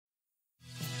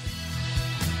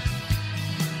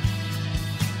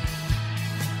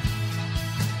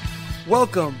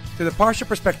Welcome to the Parsha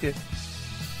Perspective.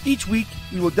 Each week,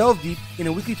 we will delve deep in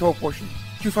a weekly Torah portion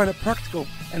to find a practical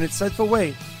and insightful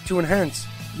way to enhance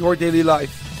your daily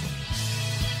life.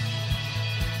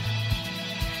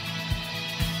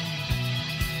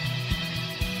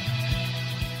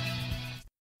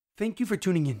 Thank you for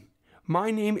tuning in.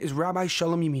 My name is Rabbi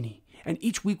Shalom Yemini, and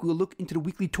each week we will look into the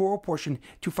weekly Torah portion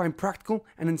to find practical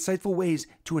and insightful ways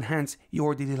to enhance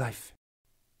your daily life.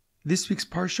 This week's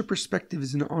Parsha Perspective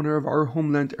is in honor of our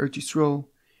homeland, Eretz Yisroel.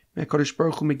 May HaKadosh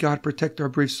Baruch Hu, may God protect our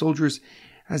brave soldiers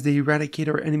as they eradicate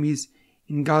our enemies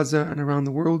in Gaza and around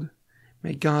the world.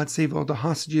 May God save all the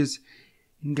hostages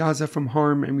in Gaza from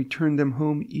harm and return them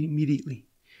home immediately.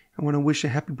 I want to wish a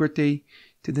happy birthday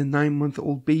to the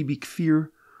 9-month-old baby Kfir,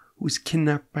 who was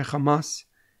kidnapped by Hamas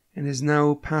and is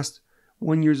now past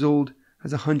 1 year old,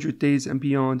 has 100 days and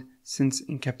beyond since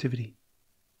in captivity.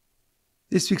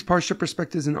 This week's Parsha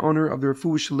Perspective is in honor of the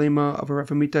Refuah Shlema of HaRav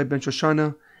Amitai ben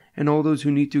Shoshanna and all those who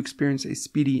need to experience a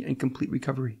speedy and complete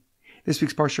recovery. This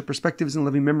week's Parsha Perspective is in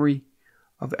loving memory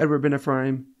of Edward Ben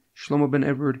Efraim, Shlomo Ben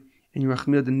Edward, and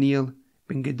Yirachmiel Daniel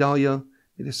Ben Gedalia.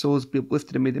 May their souls be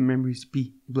uplifted and may their memories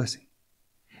be a blessing.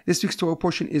 This week's Torah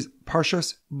portion is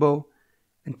Parshas Bo.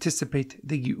 Anticipate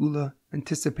the Geula,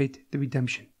 anticipate the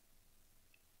redemption.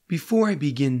 Before I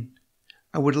begin,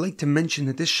 I would like to mention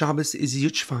that this Shabbos is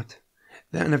Yud Shevat,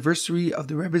 the anniversary of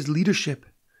the Rebbe's leadership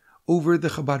over the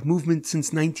Chabad movement since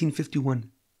 1951.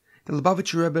 The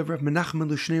Lubavitcher Rebbe, Rav Menachem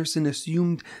Lushnierson,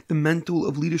 assumed the mantle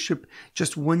of leadership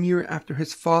just 1 year after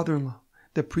his father-in-law,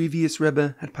 the previous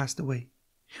Rebbe, had passed away.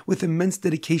 With immense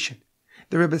dedication,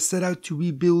 the Rebbe set out to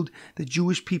rebuild the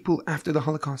Jewish people after the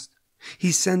Holocaust.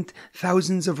 He sent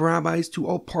thousands of rabbis to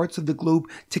all parts of the globe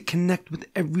to connect with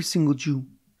every single Jew,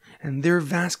 and their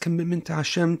vast commitment to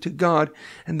Hashem, to God,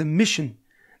 and the mission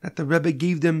that the Rebbe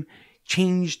gave them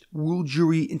changed world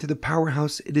Jewry into the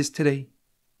powerhouse it is today.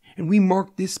 And we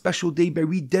mark this special day by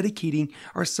rededicating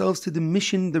ourselves to the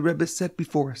mission the Rebbe set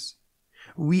before us.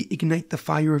 Reignite the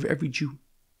fire of every Jew.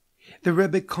 The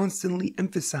Rebbe constantly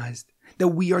emphasized that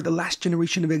we are the last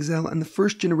generation of exile and the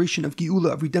first generation of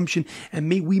Geula, of redemption, and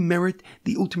may we merit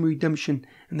the ultimate redemption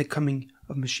and the coming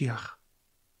of Mashiach.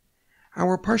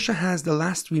 Our Parsha has the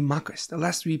last three makas, the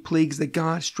last three plagues that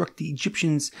God struck the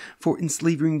Egyptians for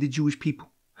enslaving the Jewish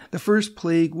people. The first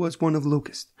plague was one of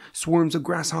locusts. Swarms of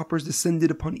grasshoppers descended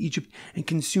upon Egypt and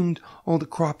consumed all the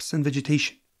crops and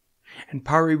vegetation. And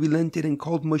Paro relented and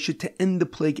called Moshe to end the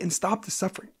plague and stop the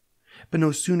suffering. But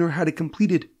no sooner had it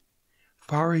completed,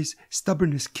 Paro's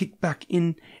stubbornness kicked back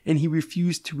in and he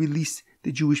refused to release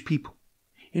the Jewish people.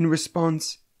 In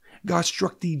response, God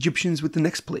struck the Egyptians with the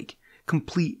next plague,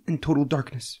 complete and total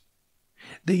darkness.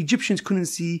 The Egyptians couldn't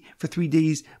see for 3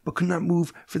 days, but could not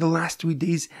move for the last 3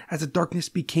 days as the darkness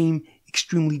became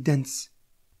extremely dense.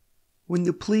 When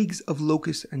the plagues of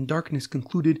locusts and darkness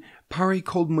concluded, Paro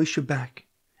called Moshe back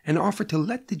and offered to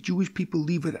let the Jewish people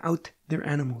leave without their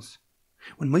animals.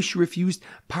 When Moshe refused,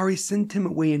 Paro sent him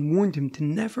away and warned him to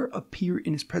never appear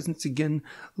in his presence again,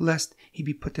 lest he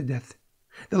be put to death.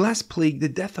 The last plague, the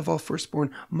death of all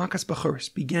firstborn, Makas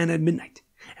Bachoris, began at midnight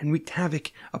and wreaked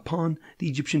havoc upon the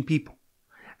Egyptian people.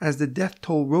 As the death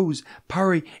toll rose,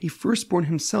 Paro, a firstborn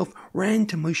himself, ran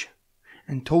to Moshe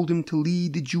and told him to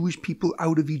lead the Jewish people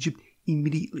out of Egypt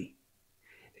immediately.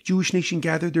 The Jewish nation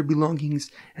gathered their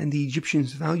belongings and the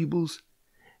Egyptians' valuables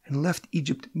and left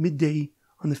Egypt midday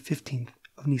on the 15th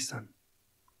of Nisan.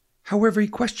 However, a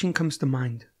question comes to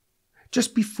mind.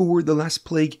 Just before the last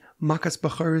plague, Makas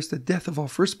Bacharis, the death of all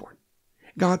firstborn,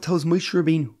 God tells Moshe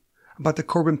Rabbeinu about the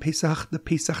Korban Pesach, the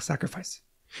Pesach sacrifice.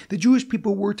 The Jewish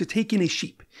people were to take in a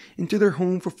sheep into their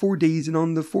home for 4 days, and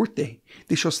on the 4th day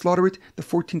they shall slaughter it, the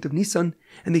 14th of Nisan,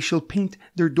 and they shall paint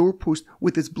their doorpost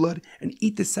with its blood and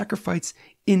eat the sacrifice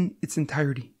in its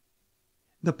entirety.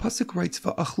 The pasuk writes,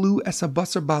 "Va'achlu es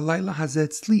habasar ba'layla hazeh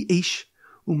tzli eish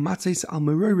u'matzes al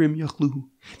merorim yachluhu."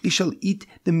 They shall eat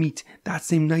the meat that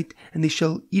same night, and they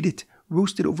shall eat it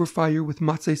roasted over fire with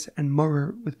matzes and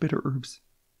maror with bitter herbs.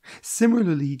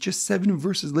 Similarly, just 7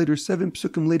 verses later, 7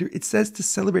 psukim later, it says to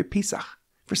celebrate Pesach.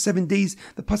 For 7 days,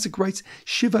 the pasuk writes,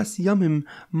 "Shivas yamim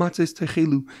matzes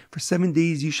techelu." For 7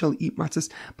 days you shall eat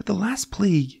matzes. But the last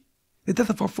plague, the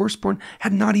death of our firstborn,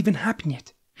 had not even happened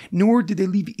yet. Nor did they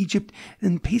leave Egypt,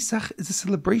 and Pesach is a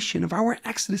celebration of our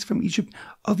exodus from Egypt,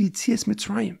 of Yetzias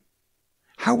Mitzrayim.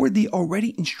 How were they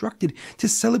already instructed to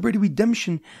celebrate a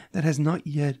redemption that has not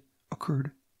yet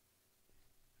occurred?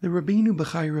 The Rabbeinu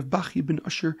B'chai Rav Bachya ben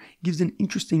Usher gives an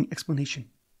interesting explanation.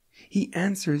 He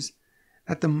answers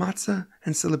that the matzah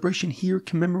and celebration here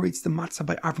commemorates the matzah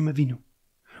by Avram Avinu,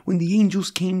 when the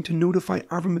angels came to notify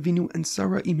Avram Avinu and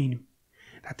Sarah Imenu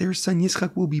that their son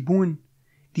Yitzchak will be born.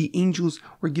 the angels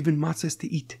were given matzahs to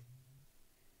eat.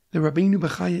 The Rabbeinu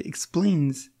Bechaya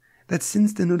explains that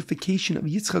since the notification of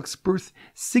Yitzchak's birth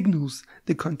signals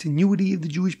the continuity of the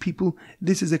Jewish people,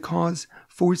 this is a cause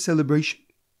for celebration.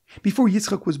 Before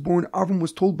Yitzchak was born, Avram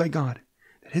was told by God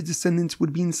that his descendants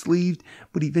would be enslaved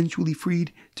but eventually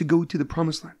freed to go to the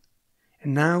Promised Land.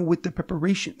 And now, with the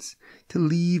preparations to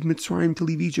leave Mitzrayim, to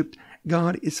leave Egypt,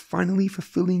 God is finally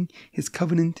fulfilling his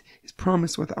covenant, his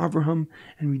promise with Abraham,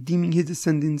 and redeeming his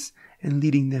descendants and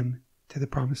leading them to the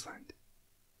Promised Land.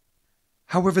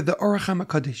 However, the Orach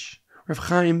HaMakadosh, Rav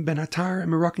Chaim Ben Attar, a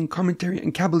Moroccan commentary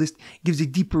and Kabbalist, gives a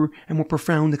deeper and more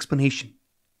profound explanation.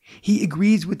 He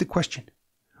agrees with the question,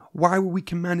 why were we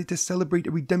commanded to celebrate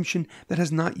a redemption that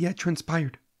has not yet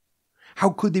transpired? How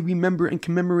could they remember and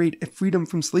commemorate a freedom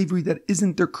from slavery that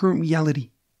isn't their current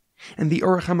reality? And the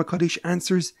Orach HaMakadosh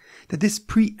answers that this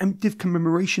preemptive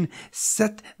commemoration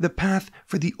set the path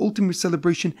for the ultimate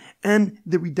celebration and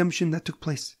the redemption that took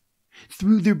place.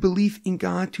 Through their belief in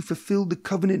God to fulfill the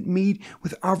covenant made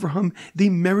with Abraham, they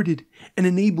merited and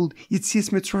enabled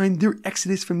Yetzias Mitzrayim, their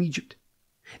exodus from Egypt.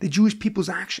 The Jewish people's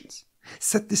actions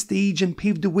set the stage and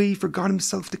paved the way for God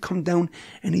himself to come down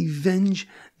and avenge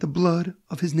the blood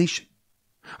of his nation.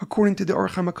 According to the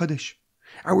Orach HaMakadosh,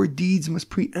 our deeds must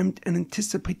preempt and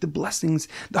anticipate the blessings,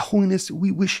 the holiness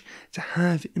we wish to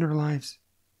have in our lives.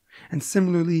 And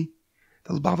similarly,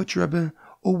 the Lubavitcher Rebbe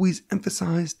always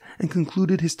emphasized and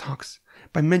concluded his talks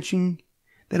by mentioning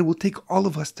that it will take all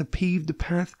of us to pave the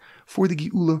path for the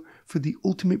Geula, for the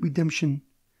ultimate redemption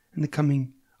and the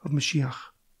coming of Mashiach.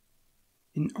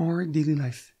 In our daily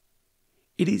life,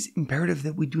 it is imperative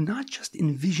that we do not just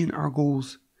envision our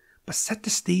goals, but set the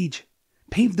stage,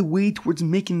 pave the way towards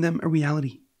making them a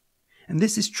reality. And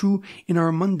this is true in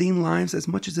our mundane lives as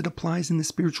much as it applies in the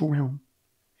spiritual realm.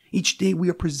 Each day we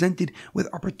are presented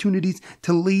with opportunities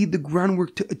to lay the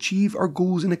groundwork to achieve our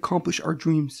goals and accomplish our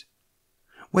dreams.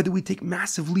 Whether we take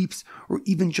massive leaps or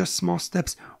even just small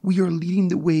steps, we are leading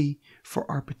the way for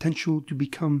our potential to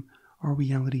become our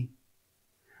reality.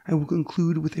 I will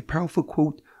conclude with a powerful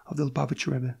quote of the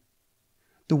Lubavitcher Rebbe.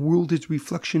 The world is a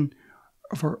reflection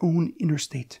of our own inner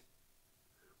state.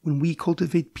 When we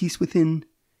cultivate peace within,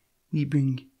 we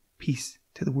bring peace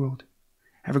to the world.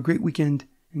 Have a great weekend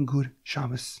and good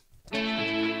Shabbos.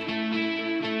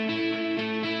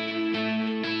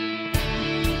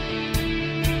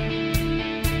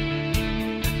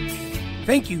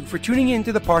 Thank you for tuning in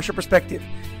to the Parsha Perspective.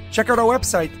 Check out our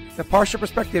website,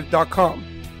 theparshaperspective.com.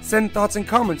 Send thoughts and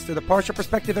comments to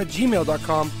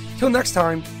theparshaperspective@gmail.com. Till next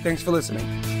time, thanks for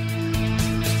listening.